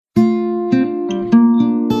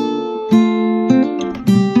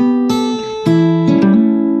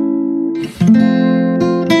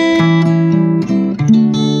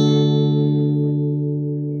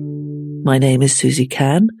My name is Susie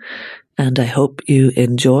Can, and I hope you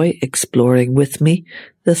enjoy exploring with me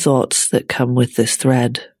the thoughts that come with this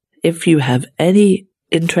thread. If you have any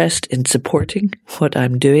interest in supporting what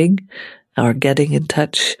I'm doing or getting in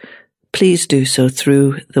touch, please do so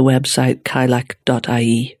through the website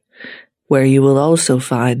kylak.ie, where you will also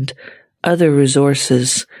find other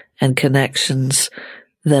resources and connections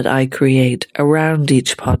that I create around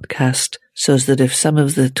each podcast, so that if some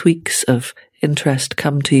of the tweaks of interest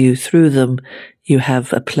come to you through them, you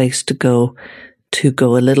have a place to go a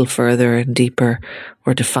little further and deeper,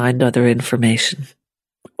 or to find other information,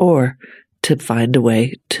 or to find a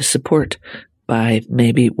way to support by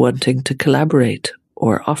maybe wanting to collaborate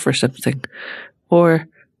or offer something, or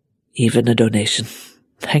even a donation.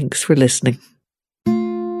 Thanks for listening.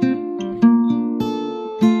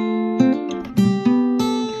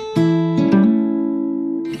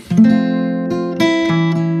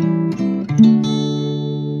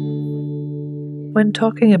 When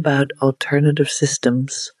talking about alternative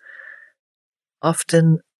systems,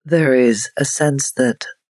 often there is a sense that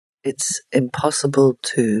it's impossible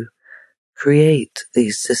to create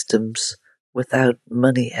these systems without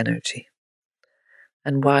money energy.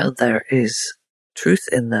 And while there is truth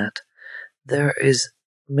in that, there is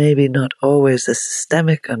maybe not always a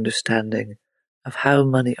systemic understanding of how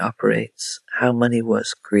money operates, how money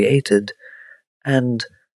was created, and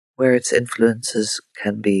where its influences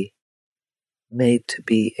can be made to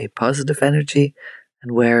be a positive energy,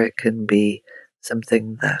 and where it can be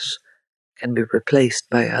something that can be replaced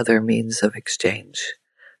by other means of exchange.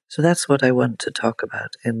 So that's what I want to talk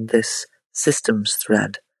about in this systems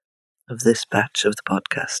thread of this batch of the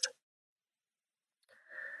podcast.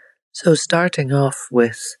 So starting off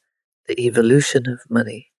with the evolution of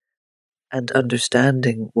money and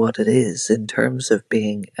understanding what it is in terms of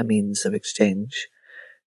being a means of exchange,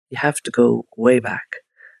 you have to go way back.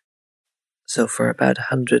 So for about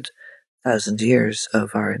 100,000 years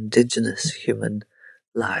of our indigenous human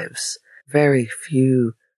lives, very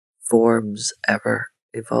few forms ever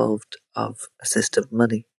evolved of assistive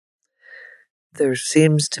money. There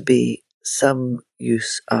seems to be some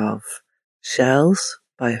use of shells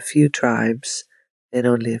by a few tribes in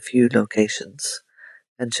only a few locations.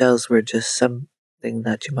 And shells were just something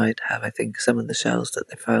that you might have. I think some of the shells that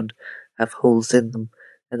they found have holes in them,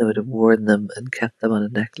 and they would have worn them and kept them on a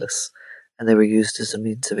necklace, and they were used as a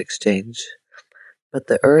means of exchange. But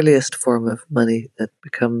the earliest form of money that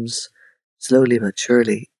becomes slowly but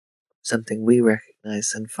surely something we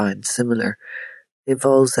recognize and find similar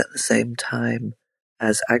evolves at the same time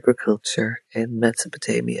as agriculture in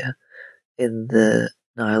Mesopotamia, in the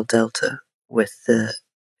Nile Delta, with the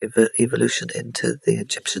evolution into the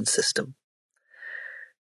Egyptian system.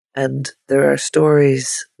 And there are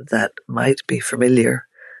stories that might be familiar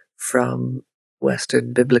from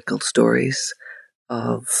Western biblical stories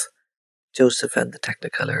of Joseph and the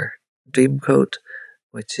Technicolor Dreamcoat,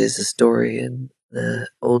 which is a story in the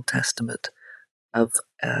Old Testament of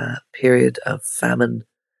a period of famine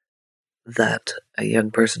that a young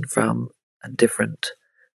person from a different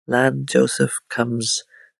land, Joseph, comes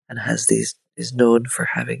and is known for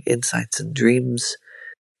having insights and dreams.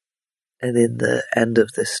 And in the end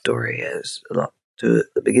of this story, there's a lot to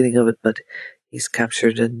the beginning of it, but he's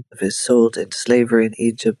captured and is sold into slavery in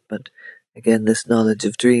Egypt. But again, this knowledge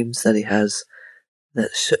of dreams that he has,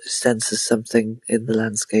 that senses something in the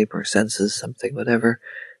landscape or senses something, whatever,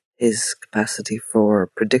 his capacity for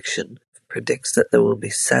prediction predicts that there will be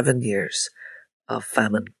 7 years of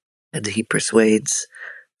famine. And he persuades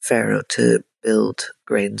Pharaoh to build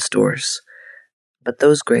grain stores. But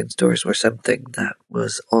those grain stores were something that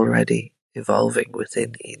was already evolving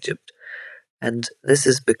within Egypt. And this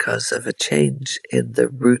is because of a change in the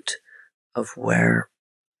route of where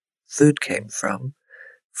food came from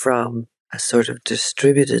a sort of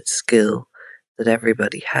distributed skill that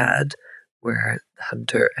everybody had, where the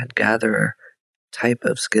hunter and gatherer type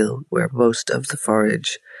of skill, where most of the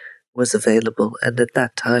forage was available. And at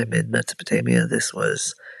that time in Mesopotamia, this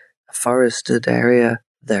was a forested area.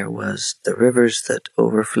 There was the rivers that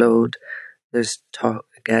overflowed. There's talk,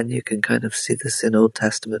 again, you can kind of see this in Old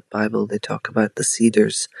Testament Bible. They talk about the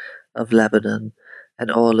cedars of Lebanon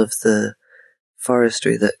and all of the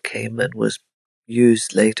forestry that came and was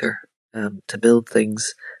used later to build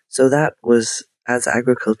things. So that was, as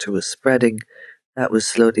agriculture was spreading, that was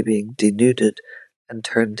slowly being denuded and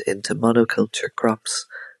turned into monoculture crops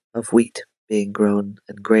of wheat being grown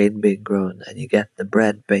and grain being grown, and you get the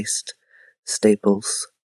bread-based staples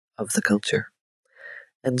of the culture.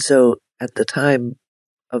 And so at the time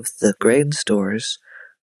of the grain stores,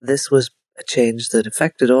 this was a change that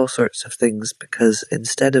affected all sorts of things, because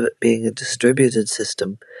instead of it being a distributed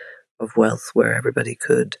system of wealth where everybody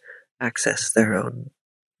could access their own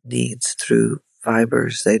needs through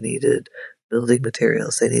fibers they needed, building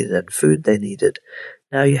materials they needed, and food they needed.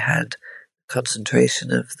 Now you had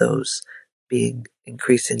concentration of those being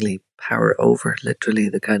increasingly power over, literally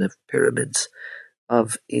the kind of pyramids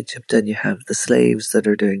of Egypt, and you have the slaves that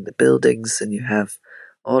are doing the buildings, and you have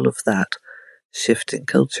all of that shift in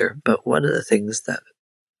culture. But one of the things that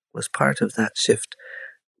was part of that shift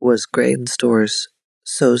was grain stores,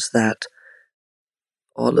 so that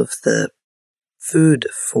all of the food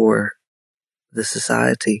for the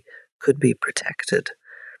society could be protected.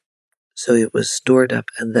 So it was stored up,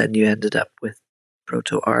 and then you ended up with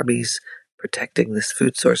proto-armies protecting this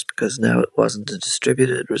food source, because now it wasn't a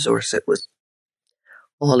distributed resource, it was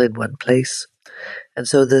all in one place. And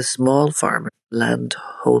so the small farmer land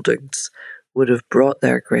holdings would have brought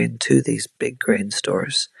their grain to these big grain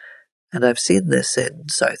stores. And I've seen this in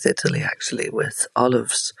South Italy, actually, with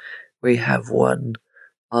olives, where you have one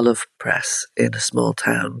olive press in a small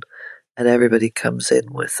town, and everybody comes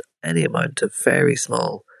in with any amount of very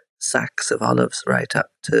small sacks of olives, right up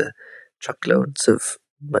to truckloads of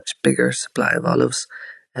much bigger supply of olives,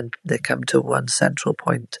 and they come to one central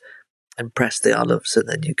point and press the olives, and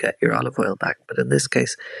then you get your olive oil back. But in this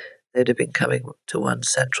case, they'd have been coming to one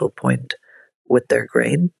central point with their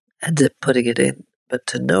grain and putting it in. But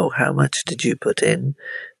to know how much did you put in,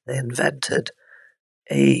 they invented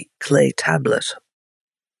a clay tablet,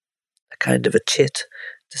 a kind of a chit,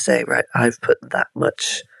 to say, right, I've put that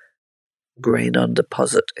much grain on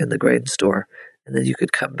deposit in the grain store, and then you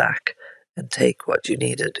could come back and take what you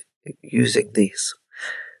needed using these.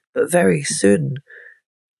 But very soon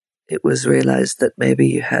it was realized that maybe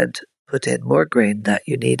you had put in more grain that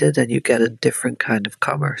you needed, and you get a different kind of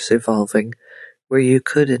commerce evolving, where you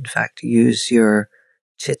could in fact use your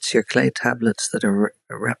chits, your clay tablets that are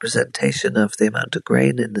a representation of the amount of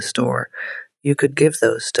grain in the store. You could give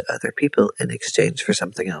those to other people in exchange for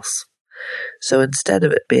something else. So instead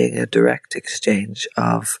of it being a direct exchange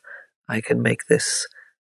of, I can make this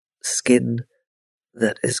skin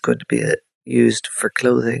that is going to be used for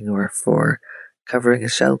clothing or for covering a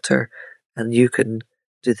shelter, and you can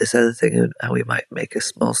do this other thing, and we might make a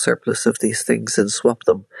small surplus of these things and swap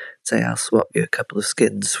them. Say, I'll swap you a couple of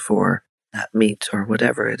skins for that meat or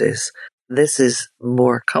whatever it is. This is a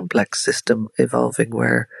more complex system evolving,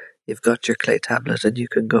 where you've got your clay tablet and you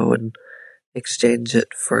can go and exchange it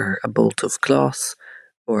for a bolt of cloth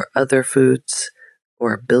or other foods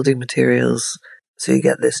or building materials. So you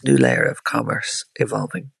get this new layer of commerce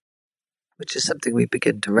evolving, which is something we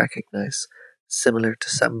begin to recognize, similar to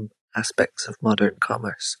some aspects of modern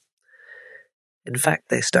commerce. In fact,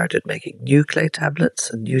 they started making new clay tablets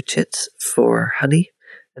and new chits for honey,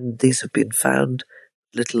 and these have been found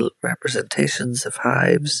little representations of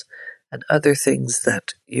hives and other things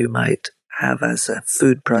that you might have as a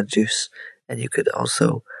food produce, and you could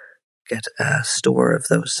also get a store of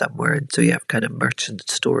those somewhere. And so you have kind of merchant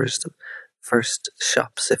stores, the first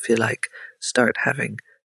shops, if you like, start having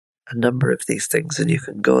a number of these things, and you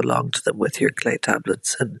can go along to them with your clay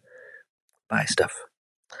tablets and buy stuff.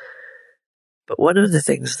 But one of the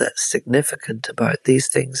things that's significant about these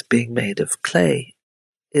things being made of clay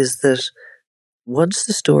is that once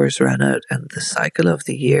the stores ran out and the cycle of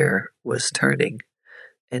the year was turning,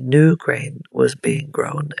 and new grain was being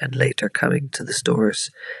grown and later coming to the stores,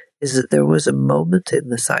 is that there was a moment in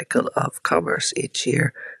the cycle of commerce each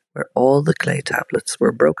year where all the clay tablets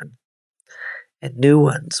were broken and new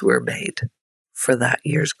ones were made for that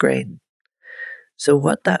year's grain. So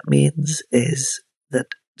what that means is that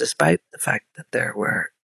despite the fact that there were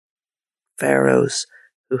pharaohs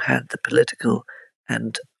who had the political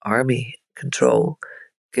and army control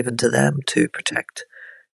given to them to protect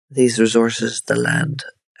these resources, the land,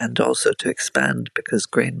 and also to expand, because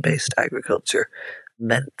grain-based agriculture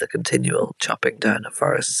meant the continual chopping down of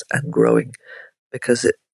forests and growing, because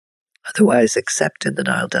it otherwise, except in the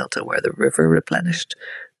Nile Delta where the river replenished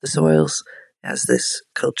the soils, as this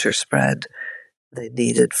culture spread, they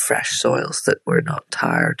needed fresh soils that were not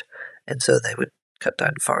tired, and so they would cut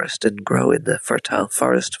down forest and grow in the fertile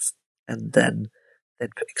forest, and then they'd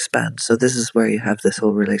expand. So this is where you have this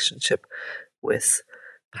whole relationship with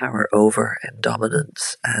power over and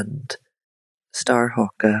dominance. And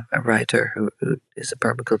Starhawk, a writer who is a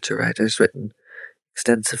permaculture writer, has written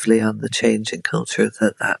extensively on the change in culture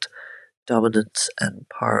that dominance and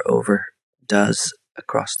power over does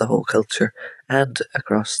across the whole culture and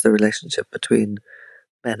across the relationship between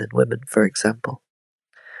men and women, for example.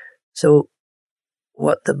 So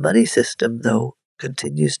what the money system, though,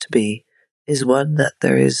 continues to be is one that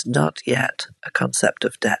there is not yet a concept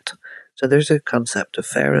of debt. So there's a concept of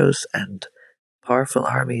pharaohs and powerful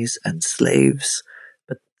armies and slaves,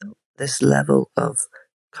 but this level of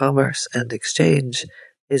commerce and exchange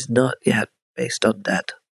is not yet based on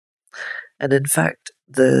debt. And in fact,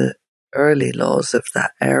 the early laws of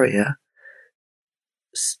that area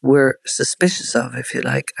were suspicious of, if you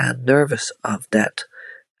like, and nervous of debt.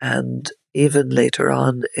 And even later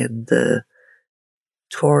on in the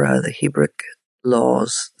Torah, the Hebrew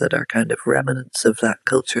laws that are kind of remnants of that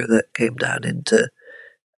culture that came down into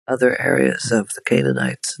other areas of the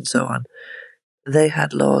Canaanites and so on, they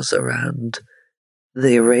had laws around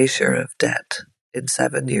the erasure of debt in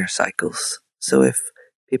 7-year cycles. So if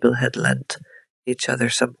people had lent each other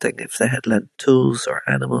something, if they had lent tools or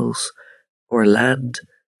animals or land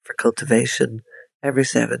for cultivation, every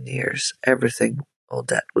 7 years, everything, all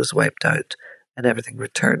debt was wiped out and everything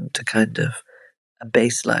returned to kind of a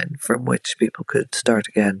baseline from which people could start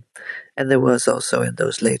again. And there was also in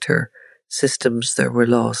those later systems, there were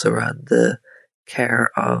laws around the care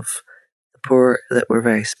of the poor that were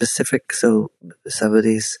very specific. So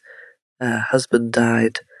somebody's husband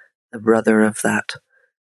died, the brother of that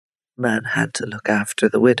man had to look after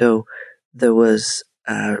the widow. There was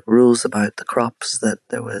rules about the crops, that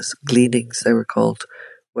there was gleanings, they were called,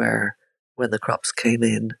 where when the crops came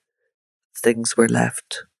in, things were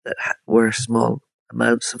left that were small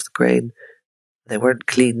amounts of the grain. They weren't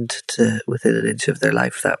cleaned to within an inch of their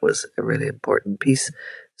life. That was a really important piece,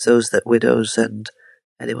 so that widows and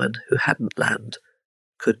anyone who hadn't land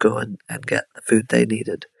could go and get the food they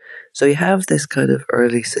needed. So you have this kind of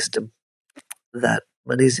early system that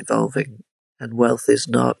money's evolving and wealth is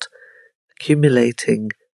not accumulating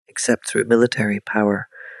except through military power,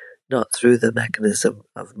 not through the mechanism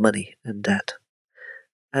of money and debt.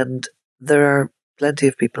 And there are plenty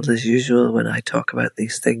of people, as usual, when I talk about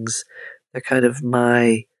these things, they're kind of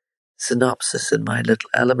my synopsis and my little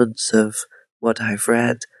elements of what I've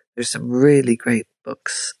read. There's some really great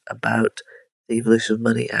books about the evolution of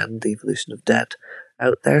money and the evolution of debt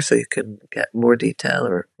out there, so you can get more detail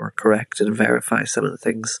or correct and verify some of the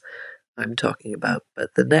things I'm talking about.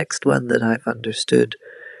 But the next one that I've understood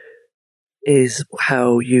is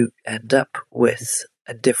how you end up with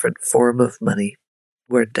a different form of money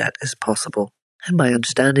where debt is possible. And my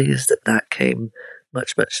understanding is that that came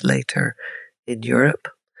much, much later in Europe,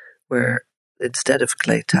 where instead of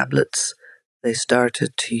clay tablets, they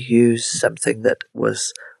started to use something that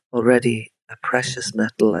was already a precious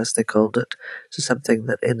metal, as they called it, so something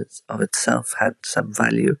that in of itself had some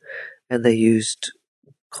value, and they used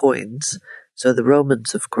coins. So the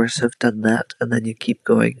Romans, of course, have done that, and then you keep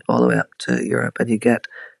going all the way up to Europe, and you get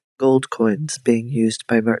gold coins being used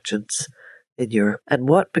by merchants in Europe. And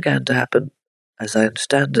what began to happen, as I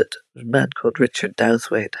understand it, a man called Richard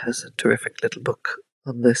Douthwaite has a terrific little book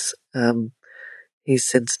on this. He's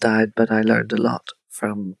since died, but I learned a lot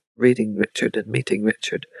from reading Richard and meeting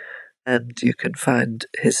Richard. And you can find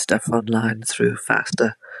his stuff online through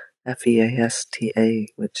FASTA, FEASTA,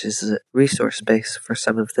 which is a resource base for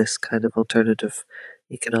some of this kind of alternative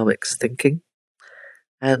economics thinking.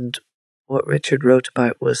 And what Richard wrote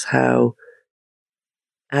about was how,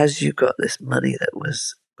 as you got this money that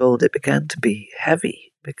was gold, it began to be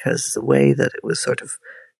heavy, because the way that it was sort of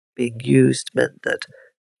being used meant that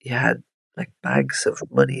you had like bags of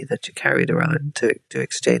money that you carried around to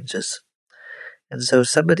exchanges. And so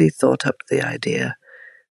somebody thought up the idea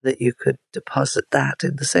that you could deposit that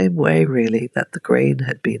in the same way, really, that the grain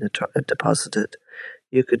had been deposited.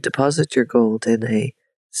 You could deposit your gold in a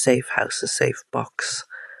safe house, a safe box.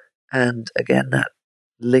 And again, that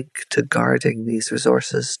link to guarding these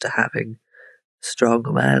resources, to having a strong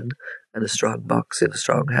man and a strong box in a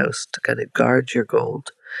strong house to kind of guard your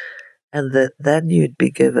gold. And that then you'd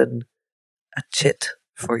be given a chit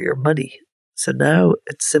for your money. So now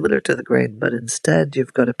it's similar to the grain, but instead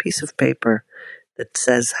you've got a piece of paper that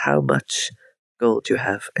says how much gold you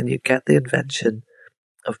have, and you get the invention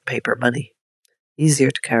of paper money.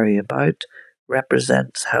 Easier to carry about,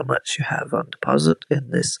 represents how much you have on deposit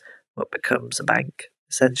in this, what becomes a bank,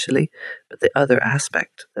 essentially. But the other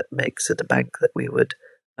aspect that makes it a bank that we would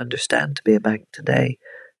understand to be a bank today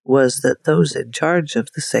was that those in charge of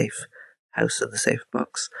the safe house and the safe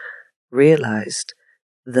box realized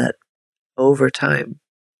that over time,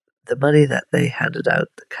 the money that they handed out,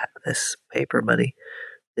 this paper money,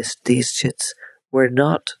 these chits, were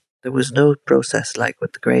not, there was no process like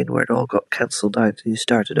with the grain where it all got cancelled out and you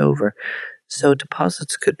started over. So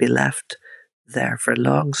deposits could be left there for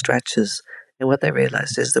long stretches. And what they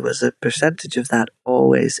realized is there was a percentage of that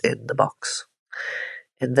always in the box.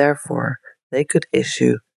 And therefore, they could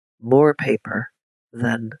issue more paper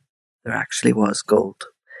than there actually was gold.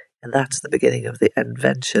 And that's the beginning of the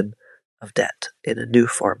invention of debt in a new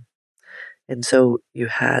form. And so you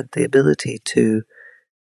had the ability to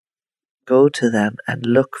go to them and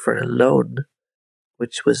look for a loan,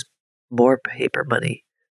 which was more paper money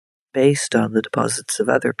based on the deposits of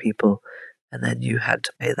other people, and then you had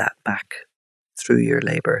to pay that back through your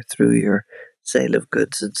labor, through your sale of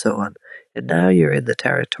goods, and so on. And now you're in the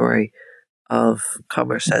territory of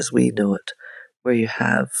commerce as we know it, where you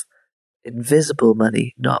have invisible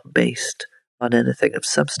money not based on anything of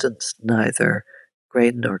substance, neither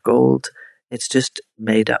grain nor gold. It's just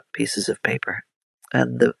made up pieces of paper.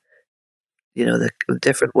 And the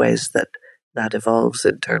different ways that that evolves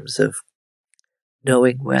in terms of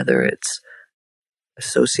knowing whether it's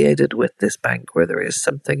associated with this bank, where there is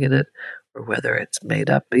something in it, or whether it's made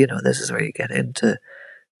up. This is where you get into the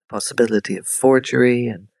possibility of forgery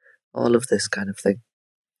and all of this kind of thing.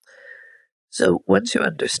 So once you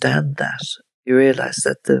understand that, you realize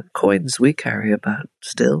that the coins we carry about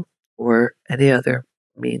still, or any other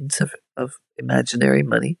means of imaginary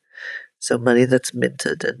money, so money that's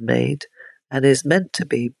minted and made and is meant to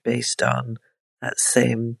be based on that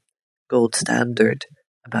same gold standard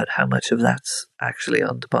about how much of that's actually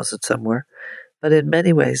on deposit somewhere. But in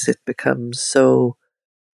many ways, it becomes so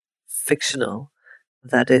fictional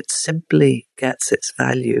that it simply gets its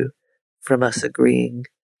value from us agreeing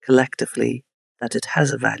collectively that it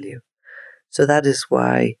has a value. So that is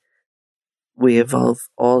why we evolve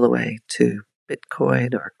all the way to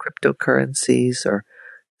Bitcoin or cryptocurrencies, or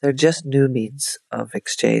they're just new means of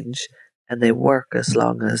exchange, and they work as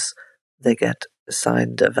long as they get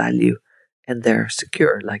assigned a value and they're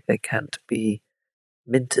secure, like they can't be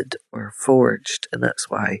minted or forged. And that's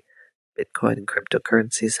why Bitcoin and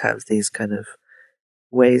cryptocurrencies have these kind of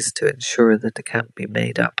ways to ensure that they can't be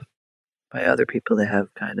made up by other people. They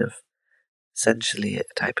have kind of essentially a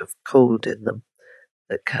type of code in them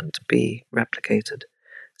that can't be replicated.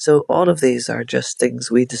 So all of these are just things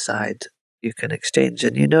we decide you can exchange.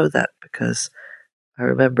 And you know that because I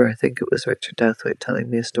remember, I think it was Richard Douthwaite telling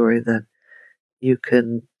me a story that you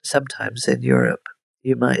can sometimes in Europe,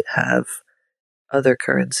 you might have other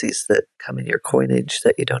currencies that come in your coinage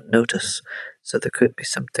that you don't notice. So there could be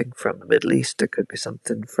something from the Middle East, there could be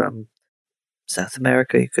something from South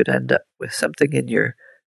America. You could end up with something in your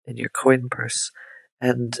coin purse,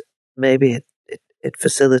 and maybe it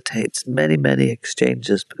facilitates many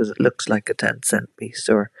exchanges because it looks like a 10-cent piece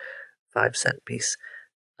or 5-cent piece,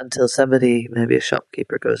 until somebody, maybe a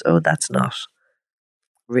shopkeeper, goes, "Oh, that's not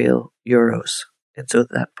real euros," and so at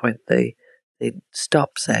that point they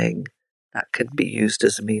stop saying that can be used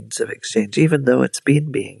as a means of exchange, even though it's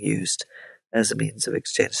been being used as a means of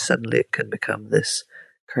exchange. Suddenly, it can become this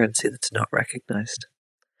currency that's not recognized.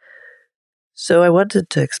 So I wanted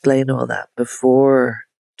to explain all that before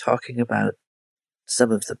talking about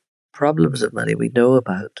some of the problems of money we know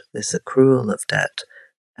about, this accrual of debt,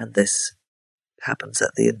 and this happens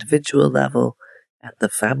at the individual level, at the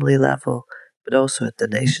family level, but also at the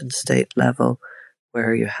nation state level,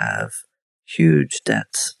 where you have huge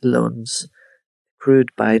debts, loans accrued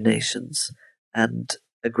by nations, and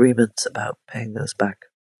agreements about paying those back.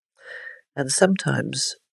 And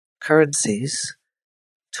sometimes currencies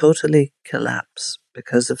totally collapse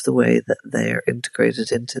because of the way that they are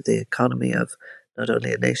integrated into the economy of not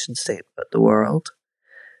only a nation state but the world.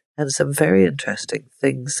 And some very interesting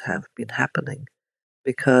things have been happening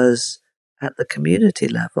because at the community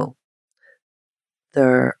level,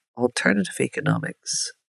 there are alternative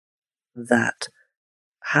economics that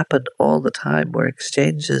happen all the time where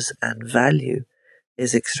exchanges and value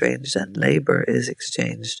is exchanged and labor is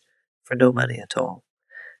exchanged for no money at all.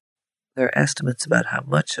 There are estimates about how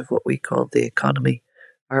much of what we call the economy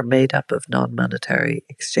are made up of non-monetary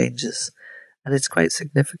exchanges, and it's quite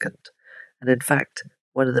significant. And in fact,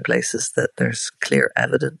 one of the places that there's clear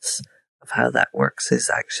evidence of how that works is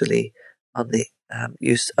actually on the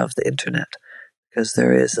use of the internet, because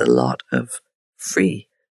there is a lot of free,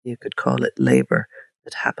 you could call it, labor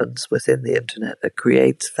that happens within the internet that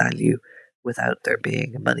creates value without there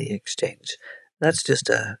being a money exchange. That's just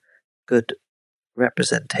a good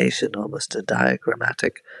representation, almost a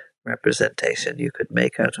diagrammatic representation you could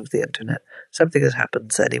make out of the internet, something that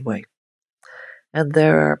happens anyway. And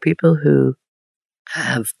there are people who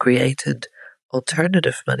have created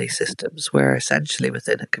alternative money systems where essentially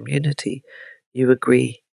within a community you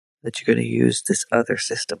agree that you're going to use this other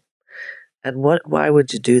system. And why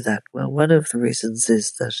would you do that? Well, one of the reasons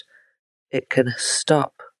is that it can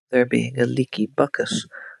stop there being a leaky bucket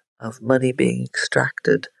of money being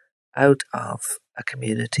extracted out of a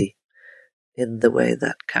community in the way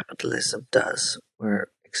that capitalism does, where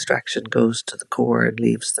extraction goes to the core and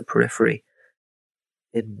leaves the periphery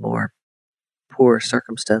in more poor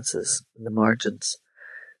circumstances in the margins.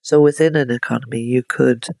 So within an economy, you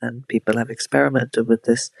could, and people have experimented with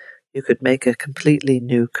this, you could make a completely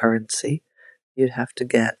new currency. You'd have to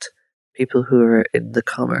get people who are in the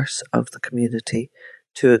commerce of the community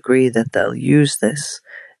to agree that they'll use this.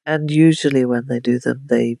 And usually when they do them,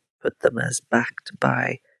 they put them as backed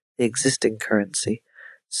by the existing currency.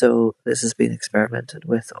 So this has been experimented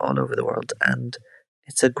with all over the world, and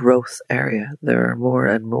it's a growth area. There are more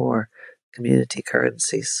and more community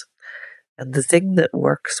currencies. And the thing that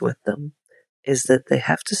works with them is that they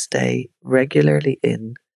have to stay regularly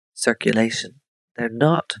in circulation. Their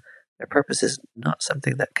purpose is not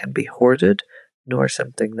something that can be hoarded, nor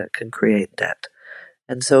something that can create debt.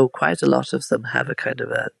 And so quite a lot of them have a kind of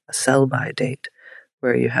a sell-by date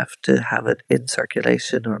where you have to have it in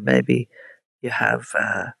circulation, or maybe you have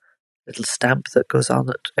a little stamp that goes on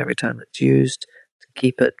it every time it's used to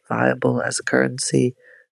keep it viable as a currency.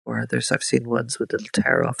 Or I've seen ones with little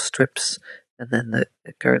tear off strips, and then the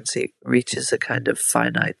currency reaches a kind of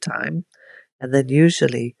finite time. And then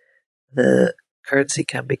usually the currency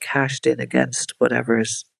can be cashed in against whatever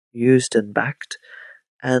is used and backed.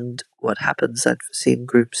 And what happens, I've seen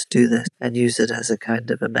groups do this and use it as a kind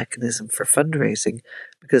of a mechanism for fundraising,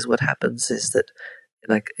 because what happens is that,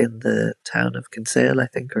 like in the town of Kinsale, I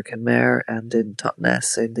think, or Kenmare, and in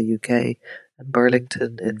Totnes in the UK, and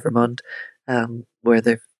Burlington in Vermont, where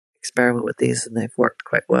they've experimented with these and they've worked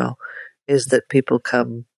quite well, is that people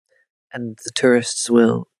come and the tourists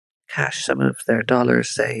will cash some of their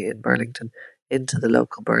dollars, say in Burlington, into the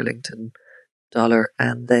local Burlington dollar,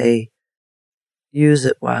 and they use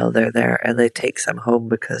it while they're there, and they take some home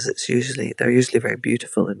because they're usually very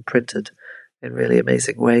beautiful and printed in really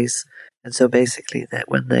amazing ways. And so basically that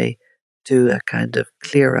when they do a kind of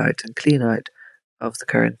clear out and clean out of the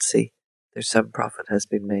currency, there's some profit has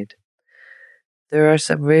been made. There are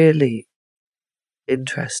some really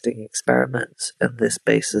interesting experiments on this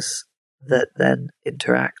basis that then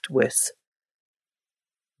interact with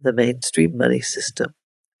the mainstream money system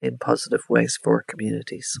in positive ways for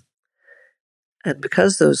communities. And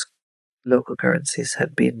because those local currencies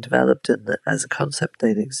had been developed as a concept,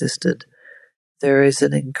 they'd existed, there is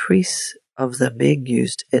an increase of them being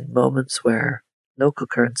used in moments where local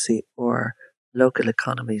currency or local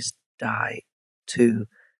economies die to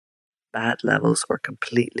bad levels or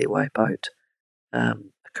completely wipe out a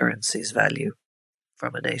currency's value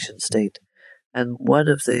from a nation state. And one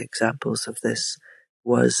of the examples of this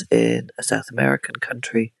was in a South American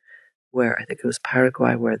country where I think it was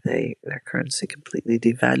Paraguay, where their currency completely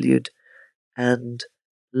devalued, and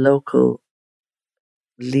local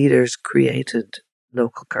leaders created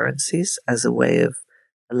local currencies as a way of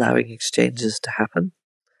allowing exchanges to happen.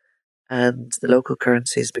 And the local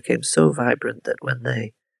currencies became so vibrant that when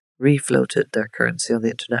they refloated their currency on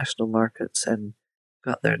the international markets and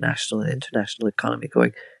got their national and international economy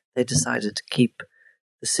going, they decided to keep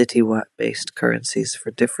the city-based currencies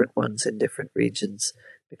for different ones in different regions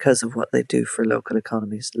because of what they do for local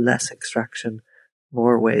economies. Less extraction,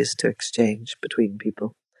 more ways to exchange between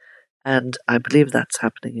people. And I believe that's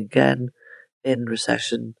happening again in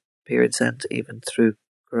recession periods, and even through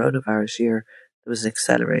coronavirus year, there was an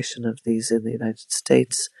acceleration of these in the United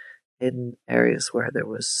States in areas where there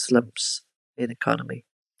was slumps in economy.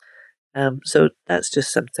 So that's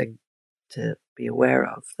just something to be aware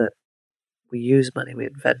of, that we use money, we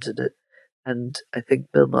invented it. And I think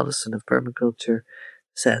Bill Mollison of Permaculture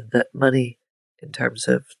said that money, in terms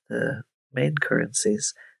of the main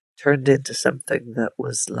currencies, turned into something that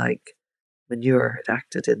was like manure. It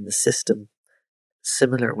acted in the system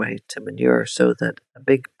similar way to manure, so that a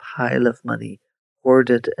big pile of money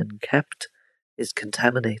hoarded and kept is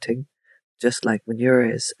contaminating, just like manure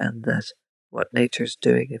is, and that what nature's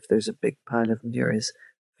doing, if there's a big pile of manure, is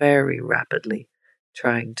very rapidly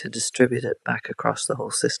trying to distribute it back across the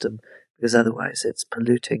whole system, because otherwise it's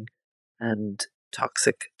polluting and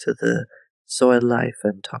toxic to the soil life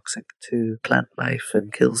and toxic to plant life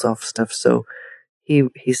and kills off stuff. So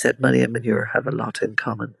he said money and manure have a lot in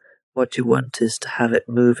common. What you want is to have it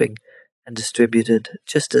moving and distributed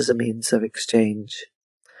just as a means of exchange.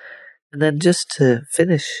 And then just to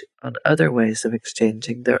finish on other ways of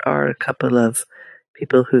exchanging, there are a couple of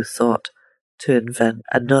people who thought to invent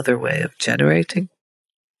another way of generating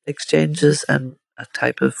exchanges and a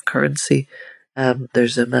type of currency.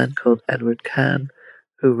 There's a man called Edward Kahn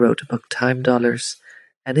who wrote a book, Time Dollars,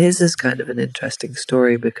 and his is kind of an interesting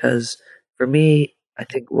story, because for me, I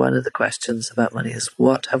think one of the questions about money is,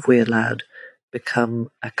 what have we allowed become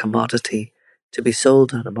a commodity to be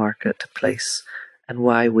sold on a marketplace, and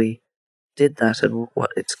why we did that and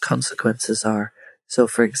what its consequences are. So,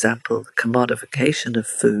 for example, the commodification of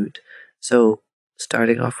food. So,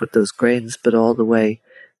 starting off with those grains, but all the way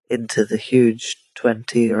into the huge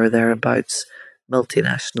 20 or thereabouts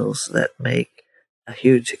multinationals that make a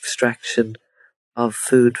huge extraction of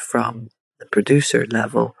food from the producer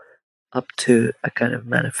level up to a kind of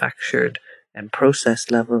manufactured and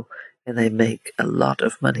processed level, and they make a lot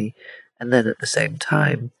of money. And then at the same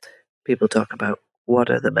time, people talk about what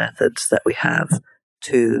are the methods that we have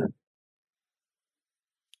to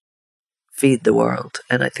feed the world.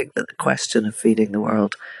 And I think that the question of feeding the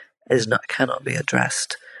world cannot be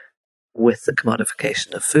addressed with the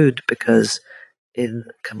commodification of food, because in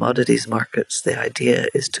commodities markets, the idea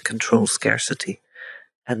is to control scarcity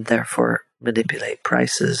and therefore manipulate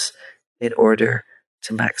prices in order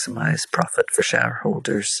to maximize profit for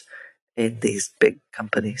shareholders in these big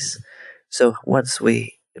companies. So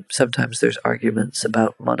sometimes there's arguments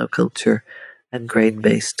about monoculture and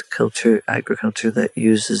grain-based agriculture that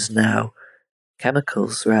uses now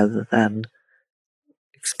chemicals rather than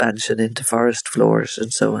expansion into forest floors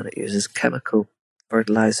and so on. It uses chemical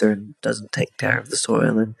fertilizer and doesn't take care of the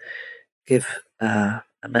soil and give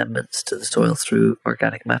amendments to the soil through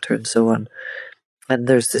organic matter and so on. And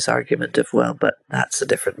there's this argument of, well, but that's a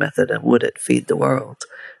different method, and would it feed the world?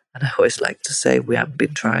 And I always like to say we haven't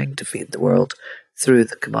been trying to feed the world through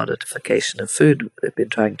the commodification of food. We've been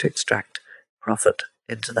trying to extract profit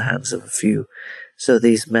into the hands of a few. So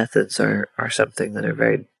these methods are something that are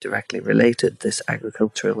very directly related. This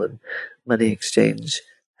agricultural and money exchange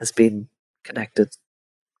has been connected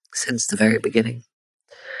since the very beginning.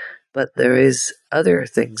 But there is other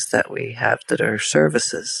things that we have that are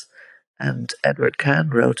services. And Edward Kahn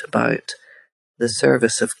wrote about the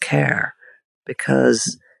service of care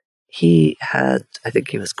because he had, I think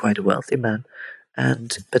he was quite a wealthy man,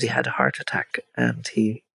 but he had a heart attack and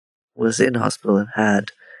he was in hospital and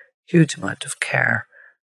had huge amount of care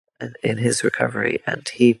in his recovery. And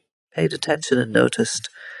he paid attention and noticed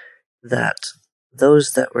that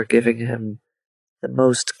those that were giving him the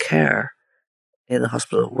most care in the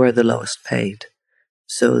hospital were the lowest paid.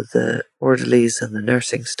 So the orderlies and the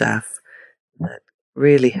nursing staff that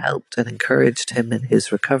really helped and encouraged him in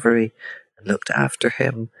his recovery and looked after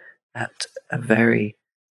him at a very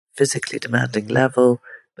physically demanding level,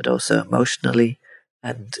 but also emotionally,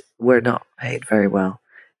 and were not paid very well.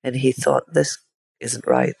 And he thought, this isn't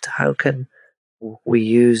right. How can we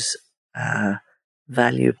use a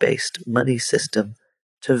value-based money system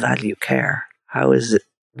to value care? How is it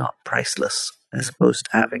not priceless as opposed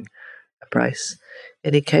to having a price?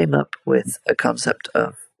 And he came up with a concept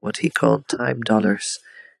of what he called time dollars.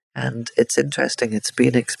 And it's interesting, it's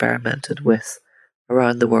been experimented with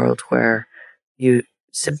around the world, where you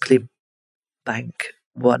simply bank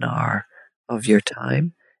 1 hour of your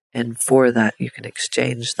time, and for that you can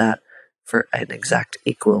exchange that for an exact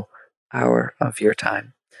equal hour of your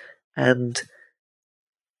time. And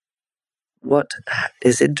what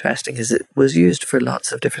is interesting is it was used for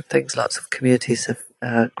lots of different things. Lots of communities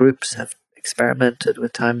groups have experimented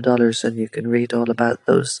with time dollars, and you can read all about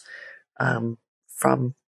those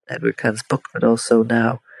from Edward Kahn's book, but also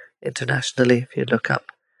now internationally if you look up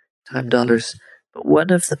time dollars. But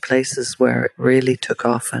one of the places where it really took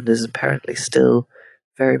off and is apparently still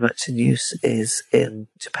very much in use is in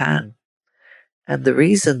Japan. And the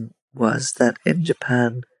reason was that in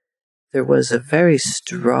Japan there was a very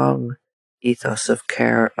strong ethos of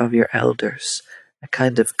care of your elders, a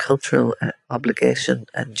kind of cultural obligation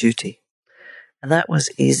and duty. And that was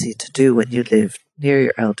easy to do when you lived near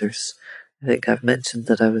your elders. I think I've mentioned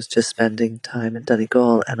that I was just spending time in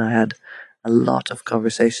Donegal, and I had a lot of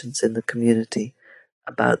conversations in the community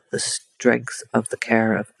about the strength of the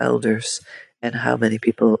care of elders and how many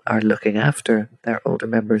people are looking after their older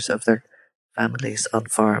members of their families on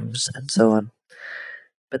farms and so on.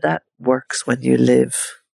 But that works when you live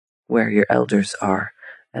where your elders are.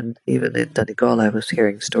 And even in Donegal, I was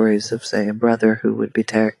hearing stories of, say, a brother who would be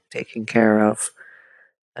taking care of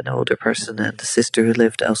an older person, and a sister who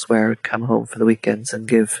lived elsewhere would come home for the weekends and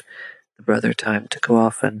give the brother time to go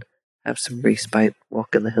off and have some respite,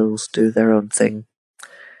 walk in the hills, do their own thing.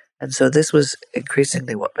 And so this was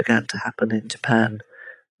increasingly what began to happen in Japan,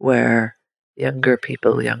 where younger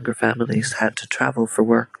people, younger families had to travel for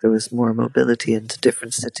work. There was more mobility into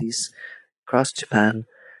different cities across Japan.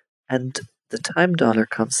 And the time dollar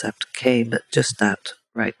concept came at just that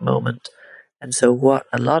right moment. And so what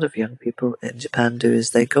a lot of young people in Japan do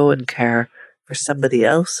is they go and care for somebody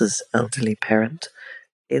else's elderly parent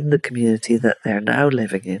in the community that they're now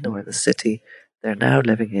living in, or the city they're now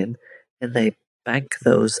living in, and they bank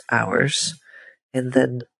those hours, and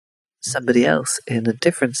then somebody else in a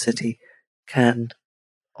different city can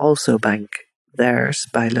also bank theirs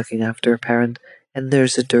by looking after a parent, and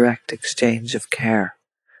there's a direct exchange of care.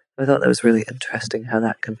 I thought that was really interesting how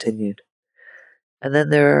that continued. And then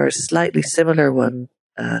there are a slightly similar one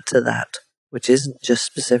to that, which isn't just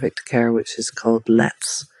specific to care, which is called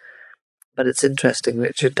LETS. But it's interesting,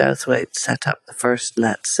 Richard Douthwaite set up the first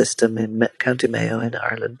LETS system in County Mayo in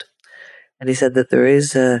Ireland. And he said that there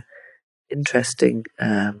is a interesting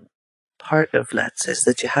part of LETS is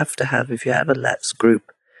that you have to have, if you have a LETS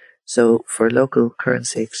group, so for local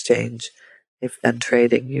currency exchange and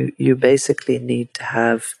trading, you basically need to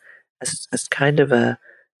have a kind of a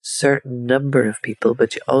certain number of people,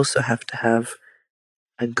 but you also have to have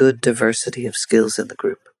a good diversity of skills in the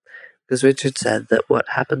group. Because Richard said that what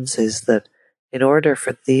happens is that in order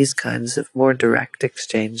for these kinds of more direct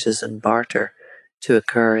exchanges and barter to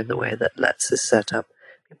occur in the way that LETS is set up,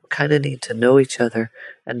 people kind of need to know each other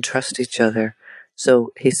and trust each other.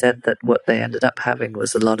 So he said that what they ended up having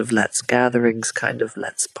was a lot of LETS gatherings, kind of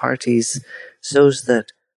LETS parties, so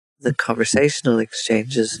that the conversational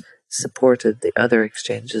exchanges supported the other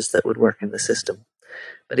exchanges that would work in the system.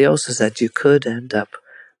 But he also said you could end up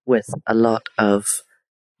with a lot of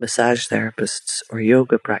massage therapists or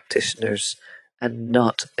yoga practitioners and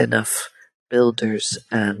not enough builders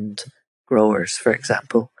and growers, for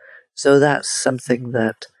example. So that's something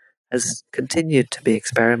that has continued to be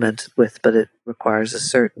experimented with, but it requires a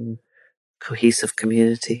certain cohesive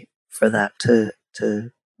community for that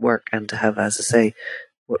to work and to have, as I say,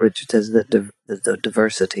 what Richard says, the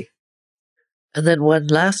diversity. And then one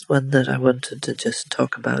last one that I wanted to just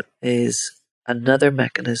talk about is another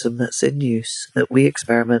mechanism that's in use that we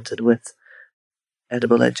experimented with,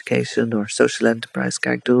 Edible Education or Social Enterprise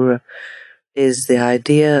Gagdura, is the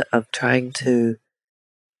idea of trying to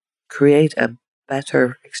create a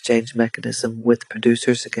better exchange mechanism with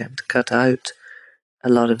producers again, to cut out a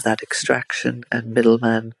lot of that extraction and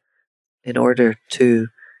middleman in order to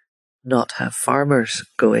not have farmers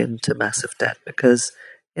go into massive debt. Because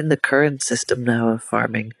in the current system now of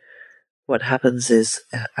farming, what happens is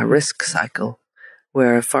a risk cycle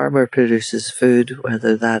where a farmer produces food,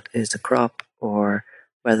 whether that is a crop or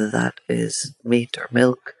whether that is meat or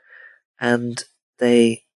milk, and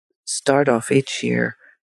they start off each year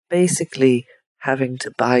basically having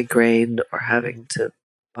to buy grain or having to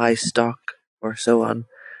buy stock or so on,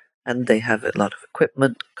 and they have a lot of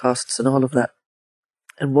equipment costs and all of that.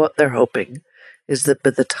 And what they're hoping is that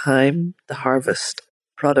by the time the harvest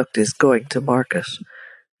product is going to market,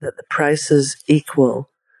 that the prices equal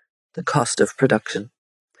the cost of production.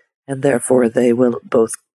 And therefore they will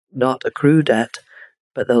both not accrue debt,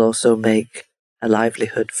 but they'll also make a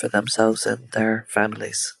livelihood for themselves and their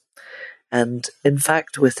families. And in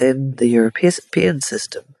fact, within the European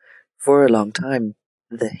system, for a long time,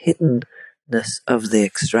 the hiddenness of the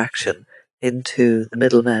extraction into the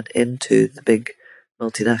middleman, into the big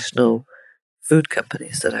multinational food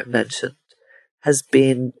companies that I've mentioned, has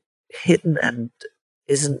been hidden and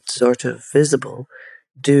isn't sort of visible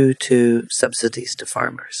due to subsidies to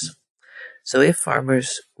farmers. So if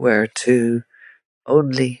farmers were to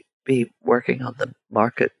only be working on the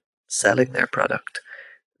market, selling their product,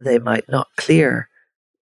 they might not clear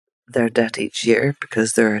their debt each year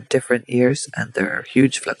because there are different years and there are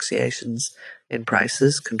huge fluctuations in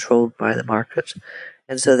prices controlled by the market.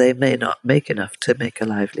 And so they may not make enough to make a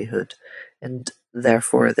livelihood. And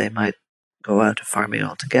therefore they might go out of farming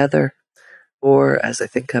altogether. Or, as I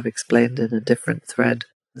think I've explained in a different thread,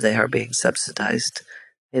 they are being subsidized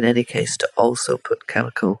in any case to also put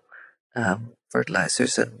chemical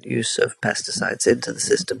fertilizers and use of pesticides into the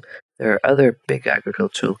system. There are other big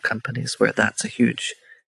agricultural companies where that's a huge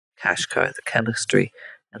cash cow, the chemistry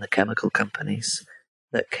and the chemical companies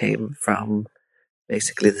that came from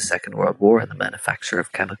basically the Second World War and the manufacture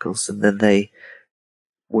of chemicals. And then they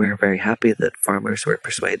were very happy that farmers were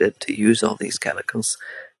persuaded to use all these chemicals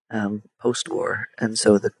post-war. And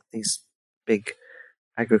so these big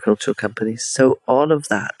agricultural companies. So all of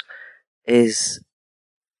that is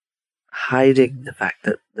hiding the fact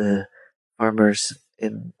that the farmers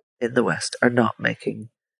in the West are not making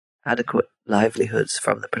adequate livelihoods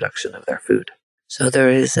from the production of their food. So there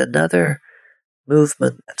is another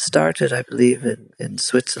movement that started, I believe, in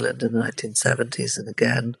Switzerland in the 1970s and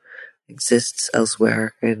again exists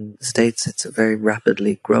elsewhere in the States. It's a very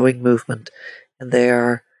rapidly growing movement, and they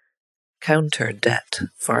are counter-debt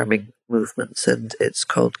farming movements, and it's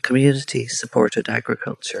called community-supported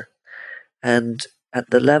agriculture. And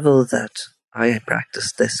at the level that I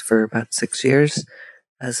practiced this for about 6 years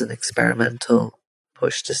as an experimental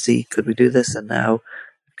push to see could we do this, and now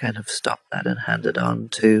I've kind of stopped that and handed on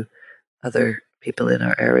to other people in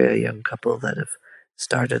our area, a young couple that have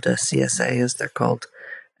started a CSA, as they're called,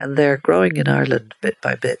 and they're growing in Ireland bit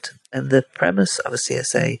by bit. And the premise of a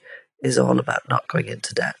CSA is all about not going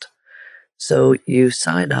into debt. So you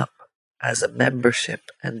sign up as a membership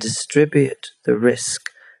and distribute the risk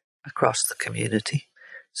across the community.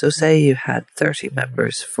 So say you had 30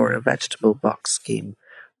 members for a vegetable box scheme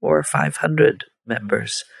or 500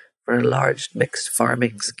 members for a large mixed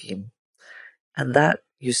farming scheme. And that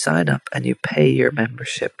you sign up and you pay your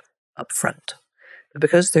membership up front. But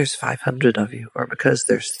because there's 500 of you or because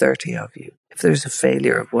there's 30 of you, if there's a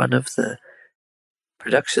failure of one of the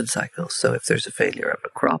production cycles, so if there's a failure of a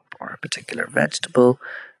crop or a particular vegetable,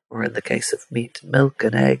 or in the case of meat, milk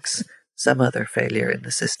and eggs, some other failure in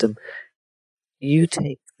the system, you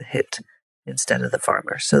take the hit instead of the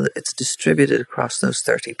farmer. So that it's distributed across those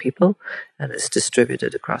 30 people and it's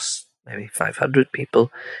distributed across maybe 500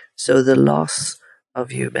 people. So the loss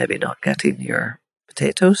of you maybe not getting your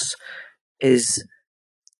potatoes is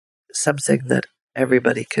something that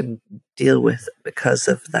everybody can deal with because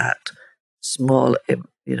of that small,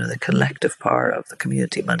 the collective power of the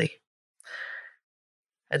community money.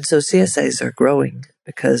 And so CSAs are growing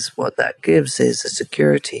because what that gives is a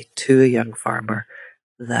security to a young farmer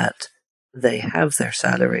that they have their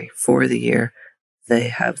salary for the year, they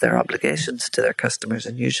have their obligations to their customers,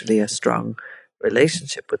 and usually a strong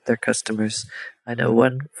relationship with their customers. I know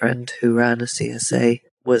one friend who ran a CSA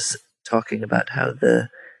was talking about how the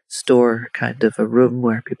store, kind of a room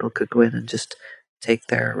where people could go in and just take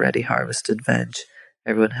their ready harvested veg.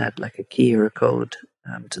 Everyone had like a key or a code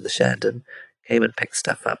to the shed and came and picked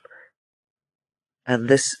stuff up. And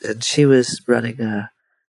she was running a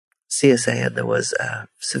CSA, and there was a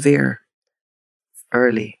severe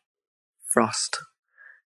early frost,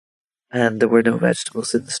 and there were no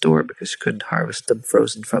vegetables in the store because you couldn't harvest them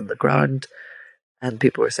frozen from the ground. And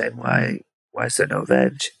people were saying, why is there no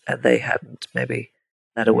veg? And they hadn't maybe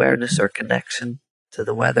that awareness or connection to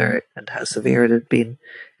the weather and how severe it had been.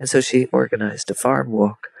 And so she organized a farm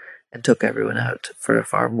walk and took everyone out for a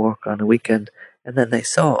farm walk on a weekend. And then they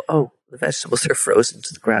saw, oh, the vegetables are frozen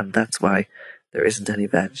to the ground. That's why there isn't any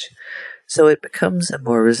veg. So it becomes a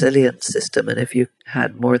more resilient system. And if you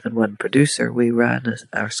had more than one producer,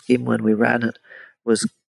 our scheme when we ran it was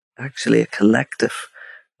actually a collective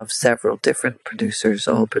of several different producers,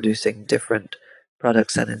 all producing different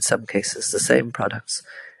products and in some cases the same products.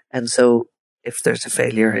 And so if there's a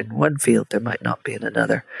failure in one field, there might not be in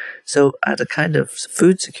another. So at a kind of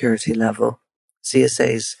food security level,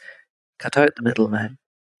 CSAs cut out the middleman,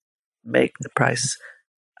 make the price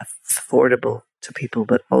affordable to people,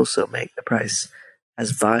 but also make the price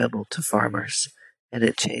as viable to farmers. And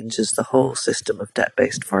it changes the whole system of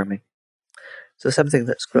debt-based farming. So something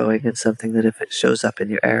that's growing and something that if it shows up in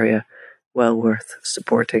your area, well worth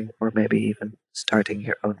supporting or maybe even starting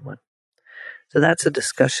your own one. So that's a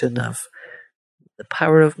discussion of the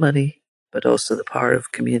power of money, but also the power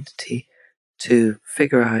of community to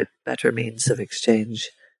figure out better means of exchange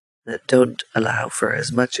that don't allow for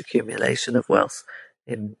as much accumulation of wealth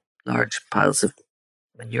in large piles of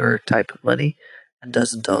manure type of money, and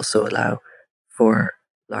doesn't also allow for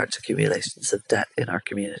large accumulations of debt in our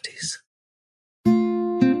communities.